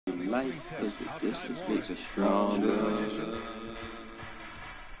life, cause the distance makes us stronger.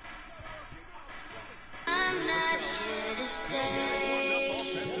 I'm not here to stay.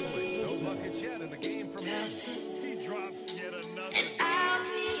 And I'll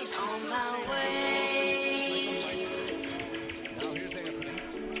be on my way.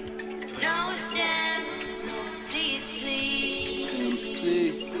 No stems, no seeds,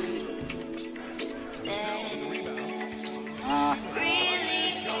 please. That's really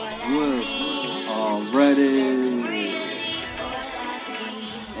all I need. Already. That's really all I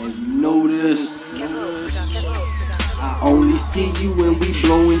need. And you know this. I only see you when we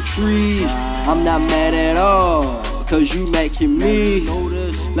blowing trees. I'm not mad at all, cause you matching me.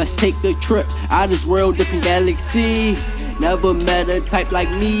 Let's take the trip out this world, different galaxy. Never met a type like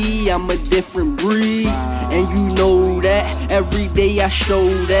me, I'm a different breed. And you know that, every day I show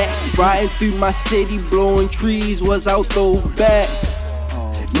that. Riding through my city, blowing trees, was out though back.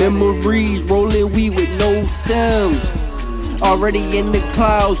 Memories, rolling weed with no stems. Already in the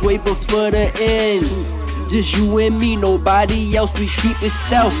clouds, way before the end. Just you and me, nobody else, we keep it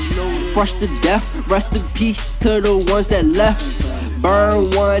stealth. Fresh to death, rest in peace to the ones that left. Burn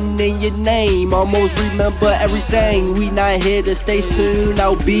one in your name, almost remember everything. We not here to stay soon,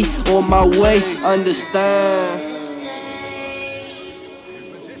 I'll be on my way, understand.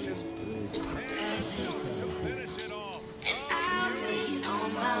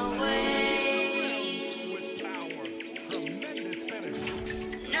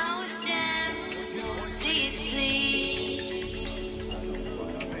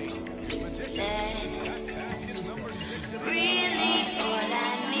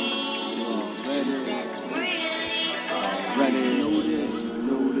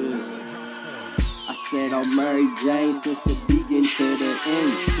 I said I'm Mary Jane since the beginning to the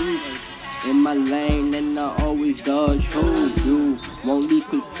end. In my lane and I always dodge holes. You won't lose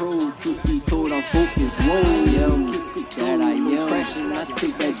control, truth be told I'm focused. Whoa, yeah, that I am. Crashing, I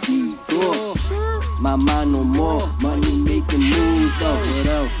take that detour. My mind no more, money making moves though. What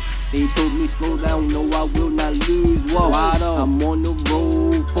else? They told me slow down, no I will not lose. Whoa, I'm on the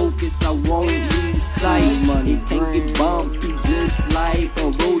road, focus, I won't lose sight. It can't get bumpy just like a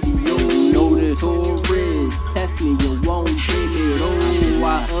rodeo. Know the tourists, test me, you won't get it. Oh, I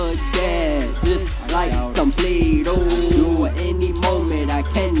adapt, just like some Play-Doh. At any moment I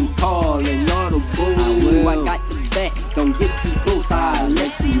can call an audible. I got the back, don't get too close, I'll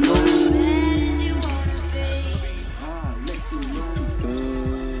let you know.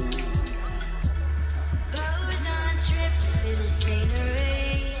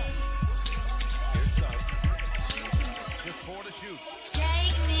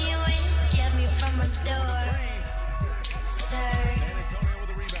 Take me away, get me from a door, sir.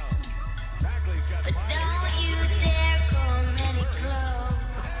 But don't you dare come any closer.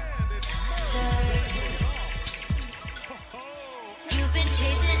 You've been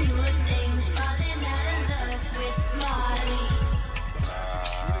chasing new things, falling out of love with Molly.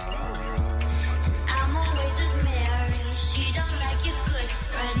 And I'm always with Mary, she don't like your good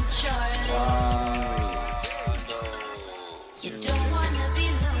friend Charlie. You don't wanna be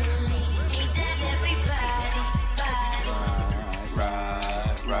lonely, ain't that everybody, body?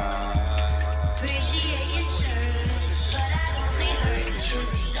 Appreciate your service, but I'd only hurt you,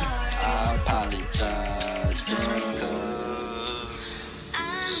 sorry. I apologize,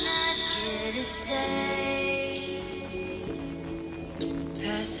 I'm not here to stay.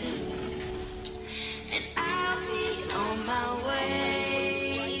 Passing, and I'll be on my way.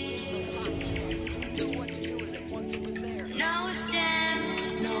 No stems,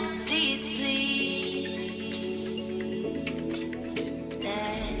 no seeds, please.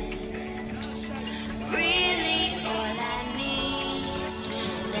 That's really all I need.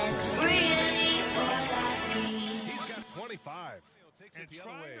 That's really all I need. He's got 25. And the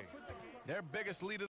other way. Their biggest lead.